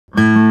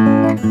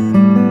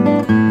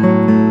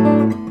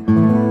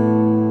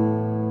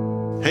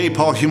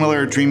Paul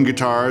Hummler at Dream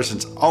Guitars.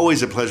 It's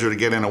always a pleasure to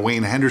get in a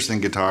Wayne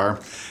Henderson guitar,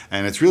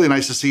 and it's really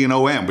nice to see an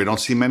OM. We don't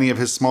see many of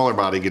his smaller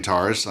body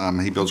guitars.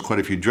 He builds quite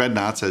a few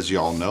dreadnoughts, as you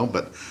all know,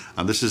 but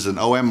this is an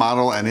OM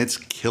model, and it's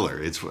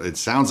killer. It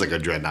sounds like a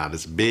dreadnought.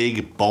 It's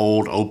big,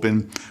 bold,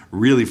 open,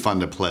 really fun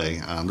to play.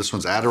 This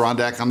one's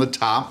Adirondack on the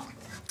top.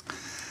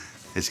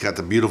 It's got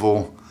the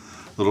beautiful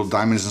little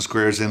diamonds and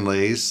squares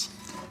inlays,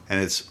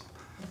 and it's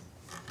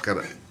got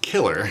a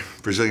killer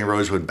Brazilian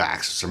rosewood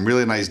backs. Some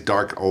really nice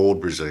dark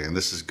old Brazilian.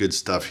 This is good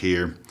stuff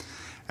here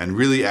and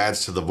really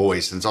adds to the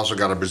voice. And it's also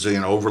got a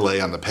Brazilian overlay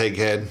on the peg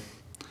head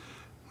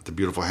with the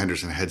beautiful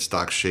Henderson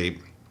headstock shape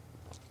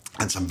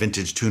and some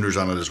vintage tuners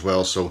on it as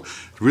well. So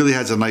it really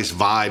has a nice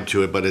vibe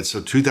to it, but it's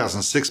a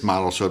 2006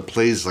 model, so it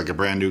plays like a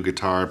brand new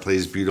guitar. It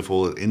plays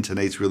beautiful, it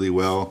intonates really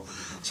well.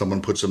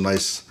 Someone put some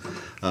nice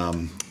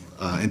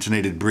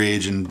intonated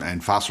bridge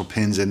and fossil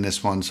pins in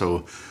this one,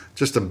 so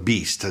just a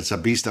beast. It's a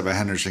beast of a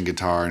Henderson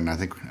guitar, and I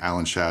think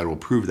Alan Shad will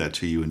prove that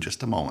to you in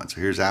just a moment.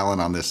 So here's Alan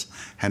on this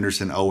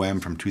Henderson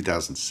OM from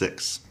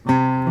 2006.